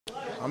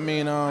I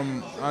mean,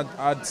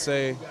 I'd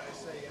say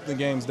the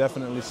game's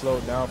definitely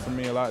slowed down for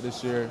me a lot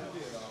this year,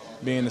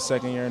 being the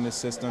second year in this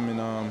system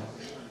and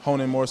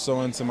honing more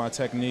so into my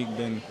technique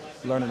than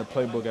learning the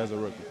playbook as a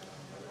rookie.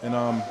 And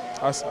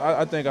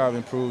I think I've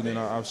improved and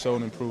I've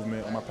shown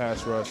improvement on my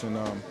pass rush and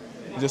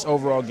just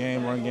overall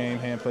game, run game,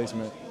 hand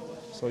placement.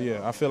 So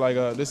yeah, I feel like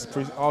this is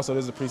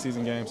a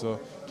preseason game, so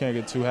can't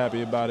get too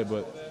happy about it,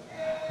 but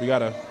we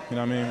gotta, we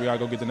gotta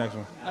go get the next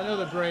one. I know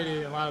that Brady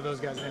and a lot of those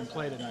guys didn't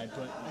play tonight,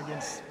 but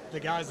against the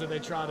guys that they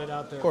trotted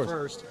out there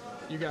first,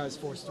 you guys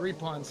forced 3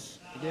 punts,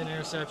 you get an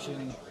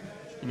interception,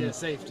 you get a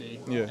safety,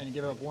 and you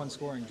give up 1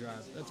 scoring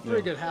drive. That's a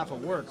pretty good half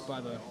of work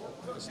by the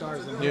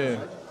stars in here.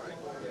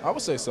 Yeah, I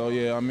would say so.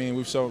 Yeah, I mean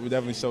we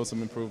definitely showed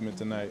some improvement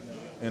tonight,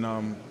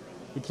 and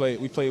we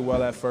played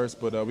well at first,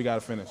 but we got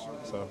to finish.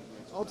 So.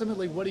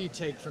 Ultimately, what do you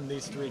take from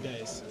these 3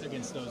 days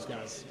against those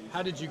guys?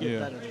 How did you get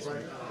better this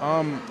week?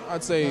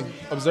 I'd say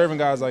observing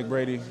guys like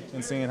Brady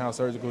and seeing how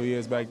surgical he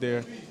is back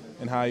there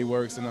and how he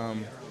works,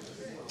 and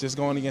just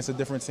going against a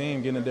different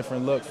team, getting a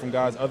different look from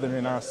guys other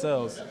than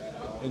ourselves,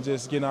 and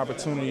just getting an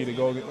opportunity to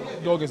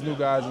go against new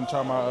guys and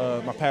try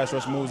my pass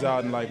rush moves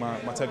out and like my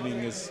technique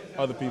against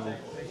other people.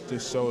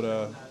 Just showed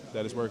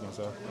that it's working.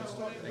 So.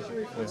 Thank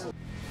you. Yeah.